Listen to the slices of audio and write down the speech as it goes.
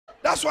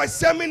That's why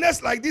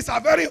seminars like this are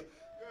very...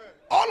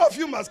 All of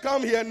you must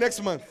come here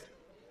next month.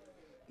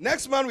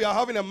 Next month we are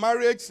having a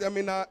marriage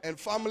seminar and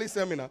family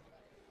seminar.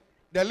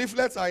 The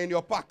leaflets are in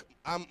your pack.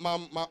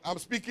 I'm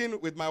speaking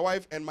with my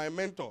wife and my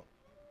mentor,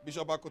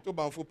 Bishop Akoto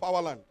Banfu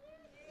Powerland.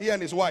 He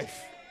and his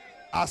wife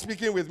are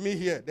speaking with me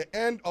here. The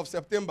end of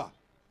September.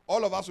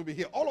 All of us will be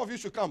here. All of you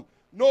should come.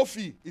 No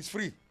fee. It's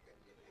free.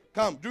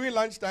 Come. During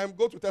lunchtime,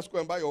 go to Tesco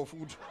and buy your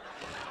food.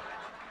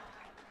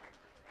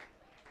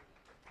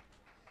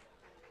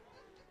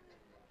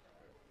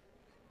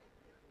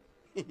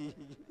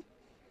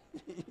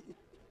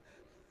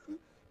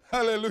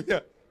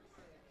 Hallelujah.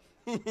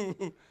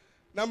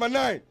 Number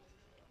 9.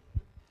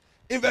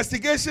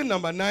 Investigation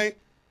number 9.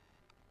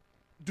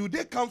 Do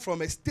they come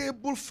from a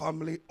stable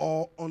family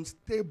or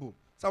unstable?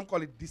 Some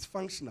call it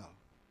dysfunctional.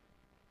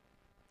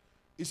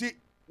 You see,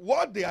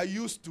 what they are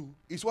used to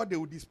is what they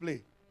will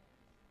display.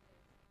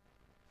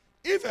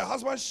 If a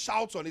husband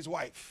shouts on his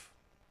wife,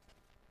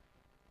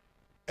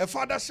 a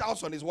father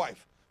shouts on his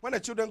wife, when the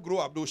children grow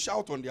up, they'll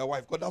shout on their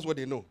wife because that's what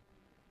they know.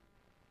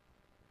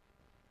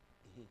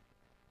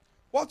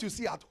 What you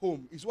see at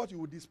home is what you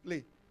will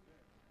display.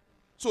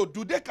 So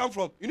do they come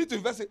from, you need to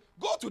investigate,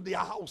 go to their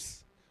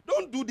house.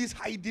 Don't do this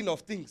hiding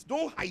of things.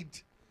 Don't hide.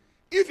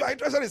 If you are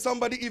interested in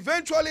somebody,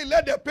 eventually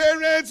let the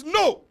parents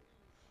know.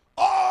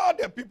 All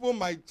the people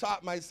my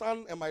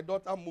son and my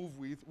daughter move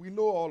with, we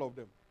know all of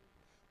them.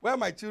 Where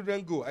my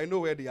children go, I know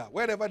where they are.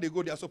 Wherever they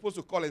go, they are supposed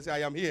to call and say,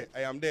 I am here,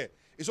 I am there.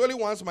 It's only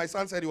once my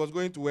son said he was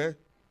going to where?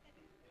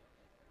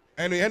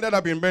 And he ended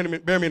up in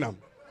Birmingham.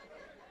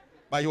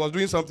 But he was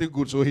doing something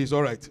good, so he's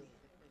all right.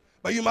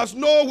 But you must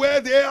know where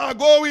they are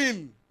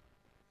going.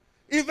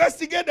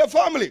 Investigate the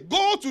family.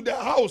 Go to their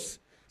house.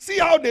 See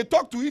how they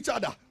talk to each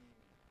other.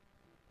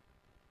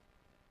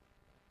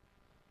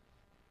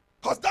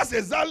 Because that's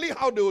exactly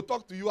how they will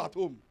talk to you at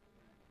home.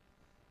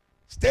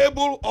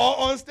 Stable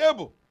or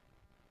unstable.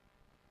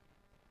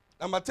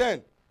 Number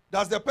 10.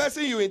 Does the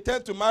person you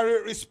intend to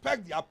marry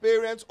respect their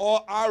parents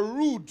or are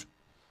rude?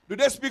 Do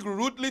they speak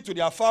rudely to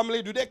their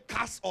family? Do they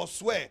curse or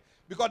swear?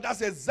 Because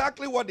that's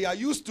exactly what they are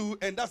used to,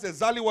 and that's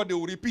exactly what they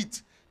will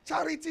repeat.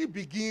 Charity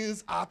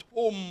begins at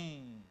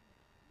home.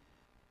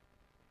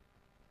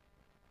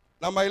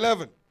 Number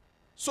 11.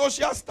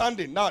 Social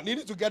standing. Now, you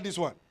need to get this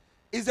one.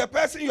 Is the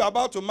person you're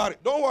about to marry.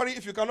 Don't worry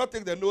if you cannot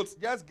take the notes.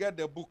 Just get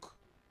the book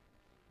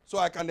so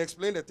I can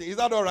explain the thing. Is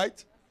that all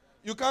right?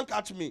 You can't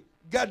catch me.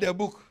 Get the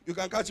book. You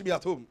can catch me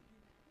at home.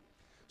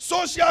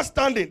 Social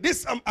standing. This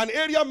is an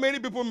area many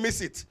people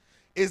miss it.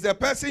 Is the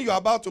person you're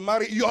about to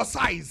marry your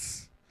size?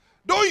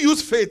 Don't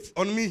use faith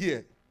on me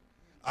here.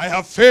 I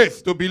have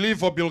faith to believe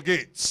for Bill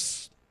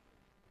Gates.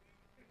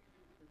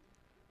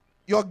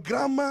 Your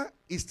grammar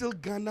is still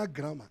Ghana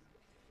grammar.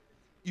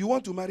 You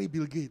want to marry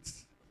Bill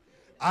Gates.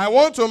 I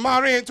want to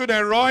marry into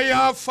the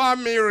royal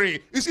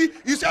family. You see,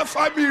 you say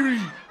family.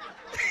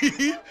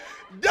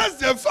 That's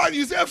the fact.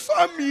 You say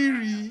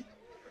family.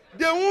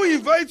 They won't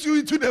invite you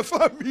into the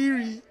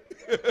family.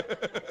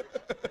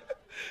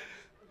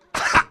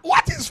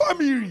 What is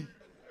family?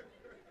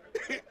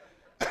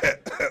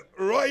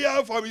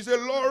 Royal family. You say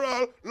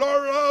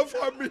Laurel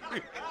family.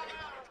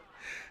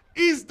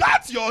 Is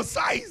that your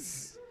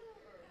size?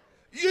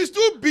 It's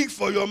too big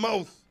for your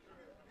mouth.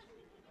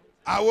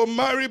 I will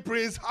marry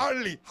Prince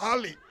Harley,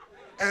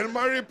 and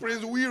marry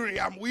Prince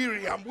William.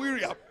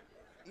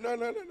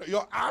 No.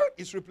 Your R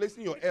is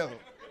replacing your L.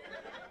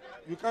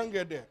 You can't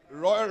get there.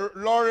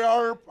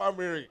 Royal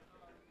family.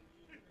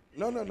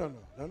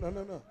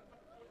 No.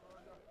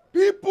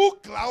 People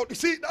cloud. You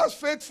see, that's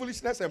faith,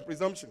 foolishness, and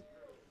presumption.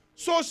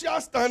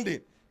 Social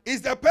standing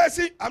is the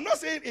person. I'm not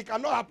saying it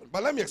cannot happen,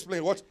 but let me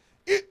explain. What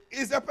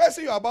is the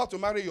person you're about to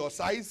marry your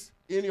size,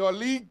 in your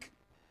league,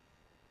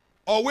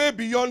 or way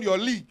beyond your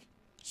league?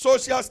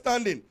 Social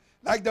standing,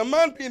 like the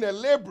man being a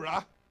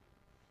laborer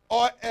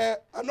or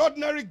an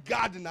ordinary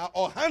gardener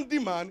or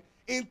handyman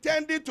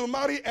intending to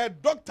marry a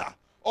doctor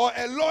or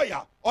a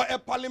lawyer or a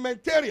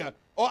parliamentarian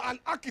or an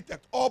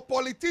architect or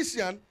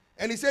politician,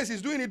 and he says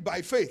he's doing it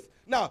by faith.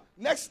 Now,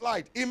 next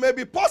slide. It may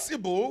be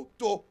possible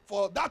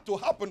for that to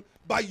happen,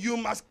 but you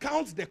must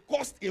count the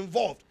cost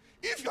involved.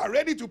 If you are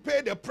ready to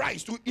pay the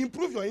price to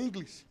improve your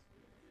English,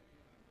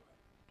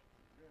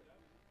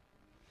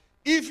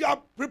 if you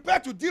are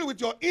prepared to deal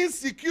with your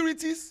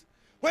insecurities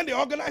when they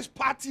organize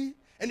party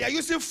and they are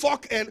using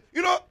fork and,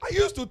 I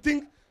used to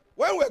think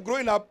when we were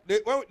growing up,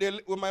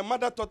 when my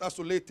mother taught us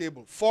to lay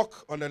table,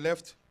 fork on the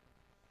left,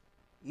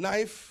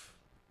 knife,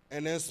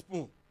 and then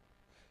spoon.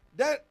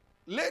 Then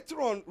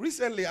later on,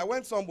 recently, I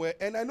went somewhere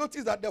and I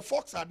noticed that the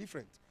forks are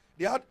different.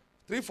 They had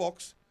 3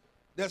 forks.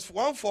 There's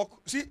 1 fork.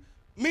 See,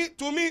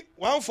 to me,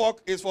 1 fork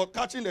is for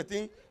catching the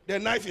thing. The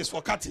knife is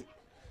for cutting.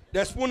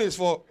 The spoon is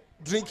for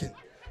drinking.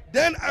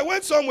 Then I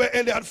went somewhere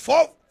and they had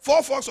 4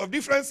 forks of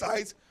different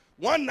size,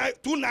 1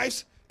 knife, 2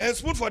 knives, and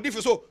spoon for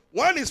different. So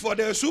 1 is for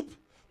the soup,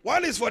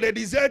 1 is for the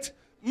dessert.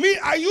 Me,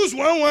 I use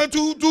one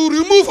to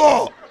remove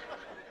all.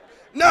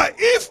 Now,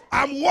 if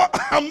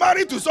I'm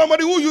married to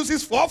somebody who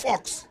uses 4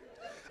 forks,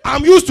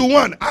 I'm used to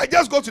 1. I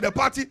just go to the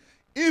party.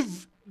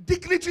 If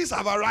dignitaries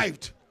have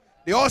arrived,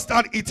 They all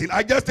start eating.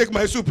 I just take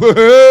my soup.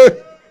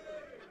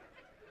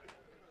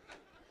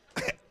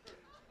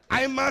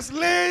 I must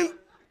learn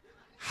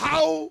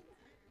how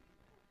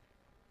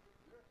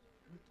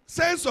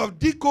sense of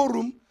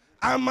decorum.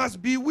 I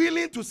must be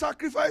willing to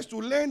sacrifice to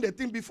learn the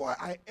thing before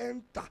I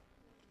enter.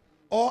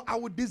 Or I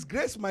would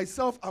disgrace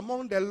myself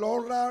among the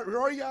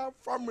royal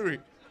family.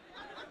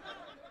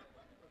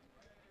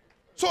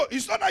 So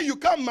it's not that you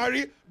can't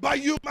marry, but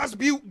you must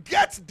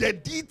get the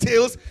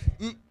details,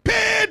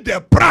 pay the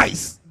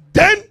price.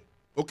 Then,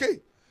 okay.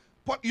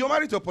 You're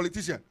married to a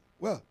politician.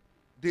 Well,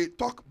 they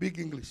talk big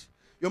English.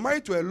 You're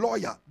married to a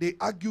lawyer. They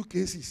argue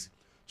cases.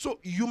 So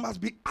you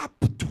must be up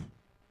to.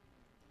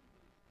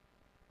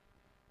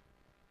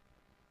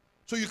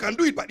 So you can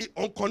do it, but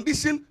on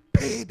condition,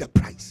 pay the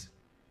price.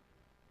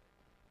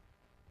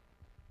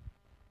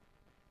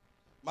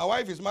 My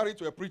wife is married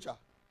to a preacher.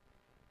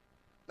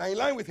 Now, in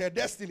line with her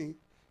destiny,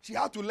 she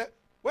had to let.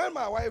 When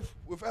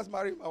we first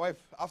married my wife,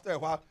 after a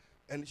while,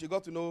 and she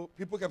got to know,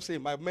 people kept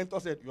saying, my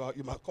mentor said,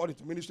 you must call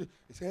into ministry.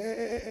 He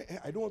said, hey,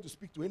 I don't want to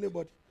speak to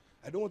anybody.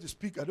 I don't want to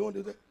speak. I don't want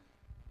to do that.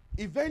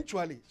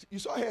 Eventually, you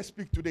saw her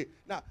speak today.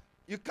 Now,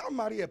 you can't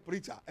marry a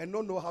preacher and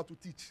not know how to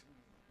teach.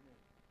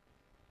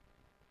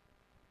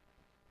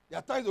 There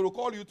are times they will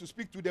call you to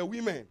speak to the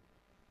women.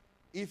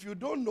 If you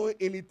don't know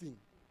anything,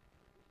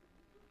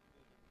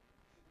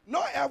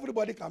 not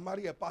everybody can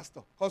marry a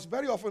pastor. Because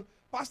very often,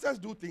 pastors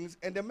do things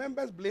and the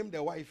members blame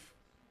their wife.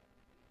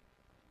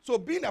 So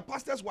being a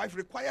pastor's wife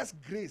requires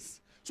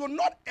grace. So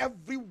not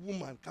every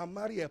woman can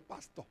marry a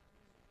pastor.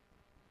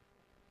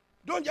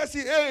 Don't just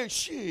say, hey,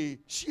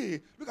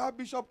 she. Look at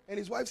Bishop and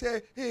his wife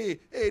say, hey,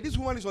 this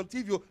woman is on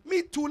TV.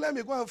 Me too, let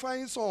me go and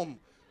find some.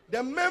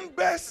 The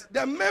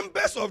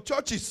members of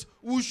churches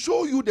will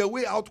show you the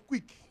way out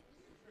quick.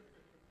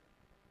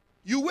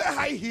 You wear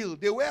high heel,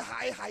 they wear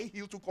high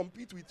heel to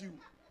compete with you.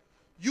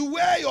 You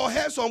wear your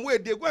hair somewhere,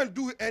 they go and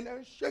do it and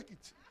then shake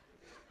it.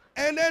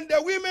 And then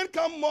the women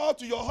come more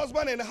to your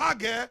husband and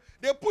hug her.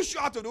 They push you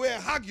out of the way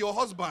and hug your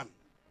husband.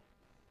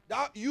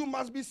 That you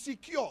must be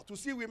secure to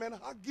see women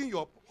hugging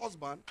your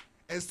husband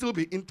and still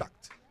be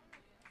intact.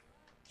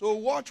 So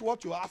watch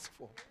what you ask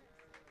for.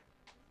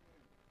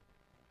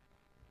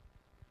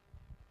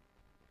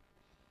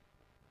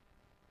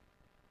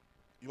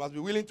 You must be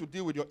willing to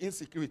deal with your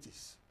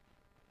insecurities.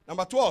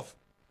 Number 12,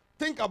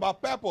 think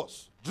about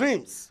purpose,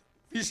 dreams,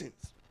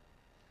 visions.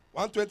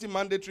 120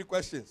 mandatory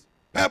questions.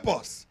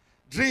 Purpose,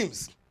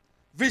 dreams,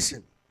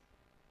 vision.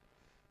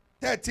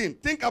 13,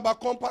 think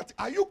about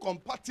are you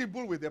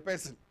compatible with the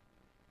person?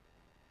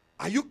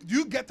 Do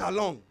you get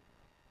along?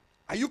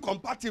 Are you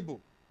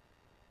compatible?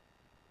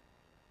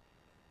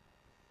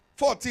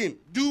 14,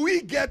 do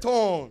we get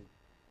on?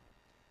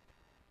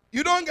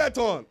 You don't get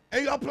on,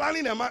 and you are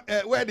planning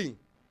a wedding.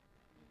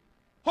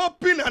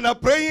 Hoping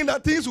and praying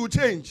that things will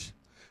change.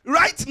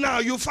 Right now,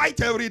 you fight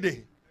every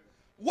day.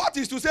 What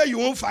is to say you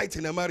won't fight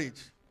in a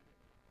marriage?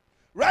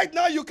 Right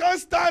now, you can't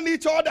stand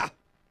each other.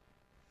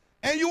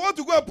 And you want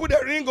to go and put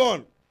a ring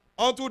on.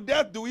 Until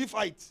death do we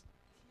fight.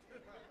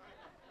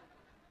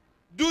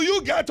 Do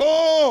you get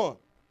on?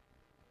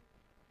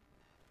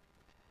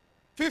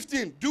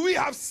 15, do we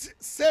have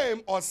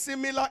same or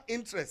similar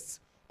interests?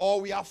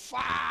 Or we are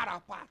far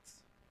apart?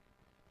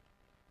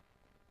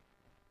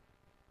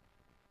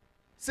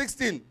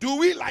 16, do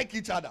we like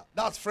each other?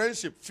 That's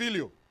friendship,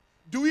 filial.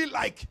 Do we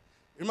like?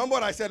 Remember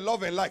what I said,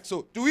 love and like.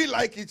 So, do we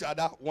like each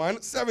other?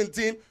 1.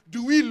 17,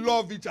 do we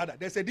love each other?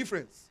 There's a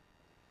difference.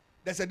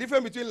 There's a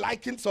difference between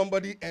liking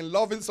somebody and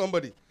loving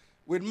somebody.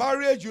 With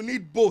marriage, you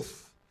need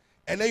both.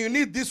 And then you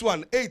need this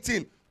one,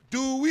 18.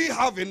 Do we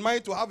have in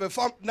mind to have a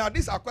family? Now,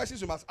 these are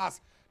questions you must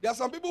ask. There are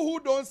some people who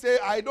don't say,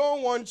 I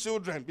don't want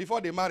children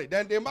before they marry.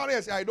 Then they marry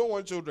and say, I don't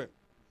want children.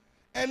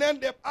 And then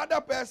the other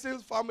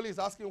person's family is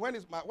asking,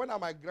 when are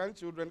my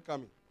grandchildren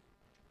coming?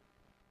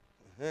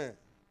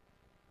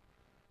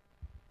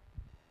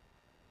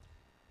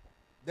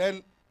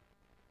 Then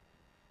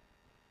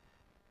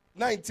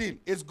 19,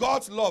 is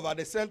God's love at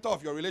the center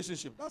of your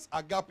relationship? That's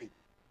agape.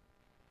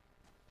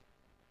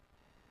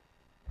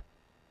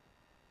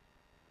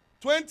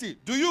 20,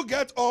 do you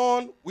get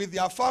on with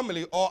your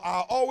family or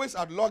are always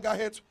at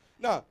loggerheads?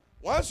 Now,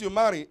 once you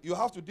marry, you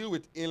have to deal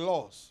with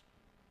in-laws.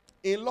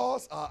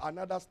 In-laws are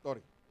another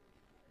story.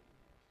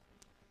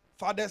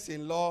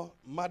 Fathers-in-law,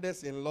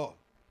 mothers-in-law.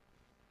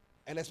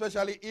 And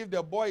especially if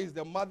the boy is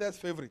the mother's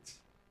favorite.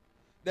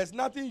 There's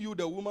nothing you,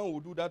 the woman, will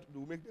do that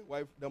will make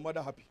the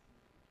mother happy.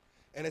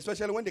 And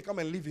especially when they come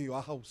and live in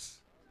your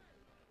house.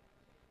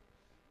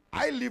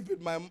 I lived with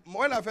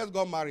when I first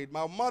got married,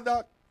 my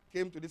mother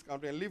came to this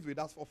country and lived with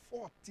us for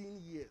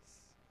 14 years.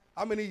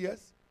 How many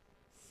years?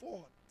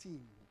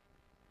 14.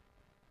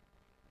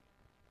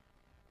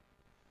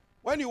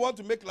 When you want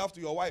to make love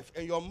to your wife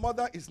and your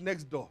mother is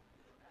next door,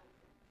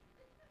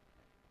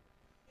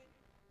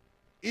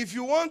 if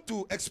you want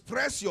to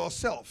express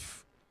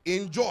yourself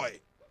in joy,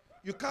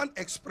 you can't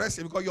express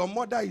it because your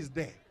mother is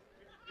there.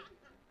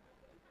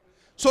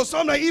 So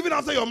sometimes even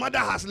after your mother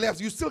has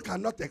left, you still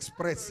cannot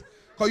express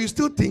because you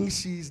still think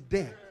she's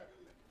there.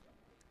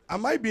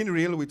 Am I being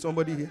real with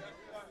somebody here?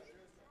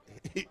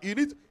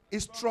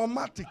 It's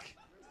traumatic.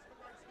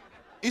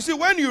 You see,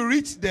 when you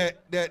reach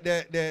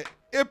the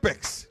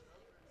apex,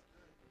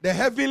 the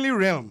heavenly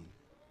realm,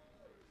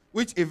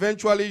 which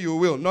eventually you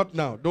will, not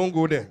now, don't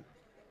go there.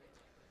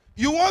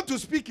 You want to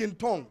speak in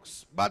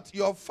tongues, but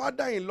your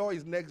father-in-law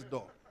is next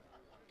door.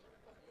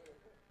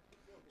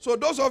 So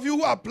those of you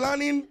who are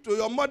planning to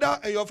your mother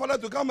and your father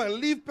to come and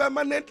live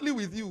permanently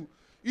with you,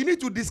 you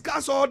need to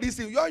discuss all these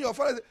things. You and your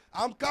father say,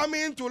 I'm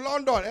coming to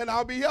London and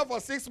I'll be here for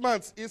 6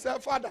 months. He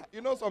said, Father,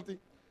 you know something?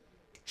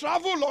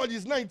 Travel lodge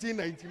is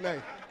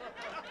 1999.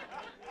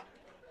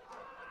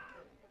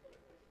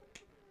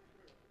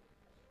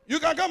 You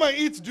can come and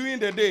eat during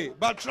the day,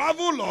 but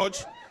travel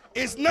lodge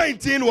is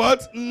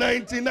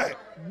 99.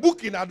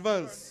 Book in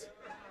advance.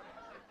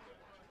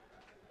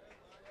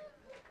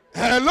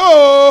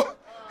 Hello?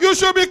 You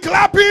should be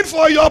clapping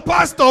for your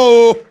pastor.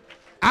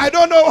 I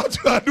don't know what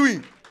you are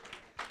doing.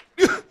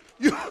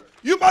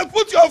 You must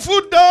put your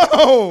foot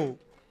down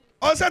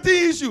on certain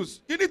issues.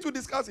 You need to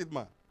discuss it,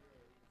 man.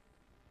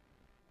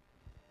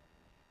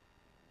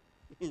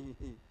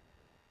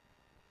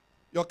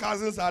 Your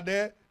cousins are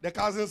there. The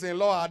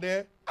cousins-in-law are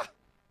there.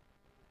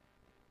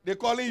 They're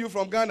calling you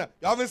from Ghana.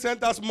 You haven't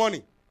sent us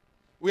money.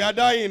 We are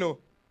dying, you know.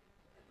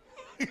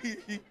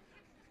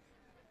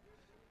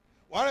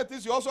 One of the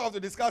things you also have to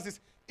discuss is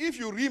if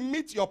you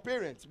re-meet your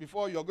parents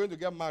before you're going to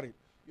get married,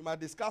 you might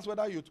discuss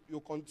whether you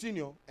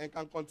continue and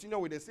can continue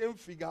with the same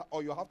figure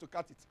or you have to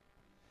cut it.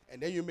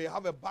 And then you may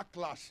have a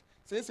backlash.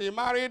 Since he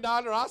married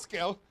that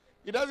rascal,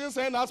 he doesn't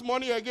send us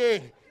money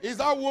again. Is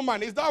that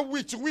woman, is that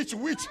witch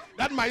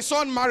that my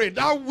son married,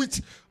 that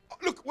witch.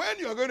 Look, when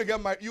you're going to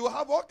get married, you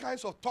have all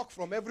kinds of talk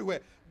from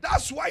everywhere.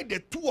 That's why the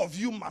two of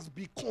you must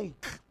be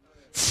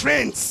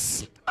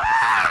friends.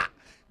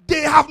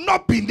 They have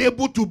not been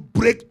able to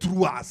break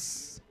through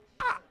us.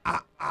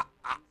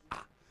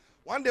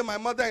 One day my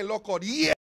mother-in-law called,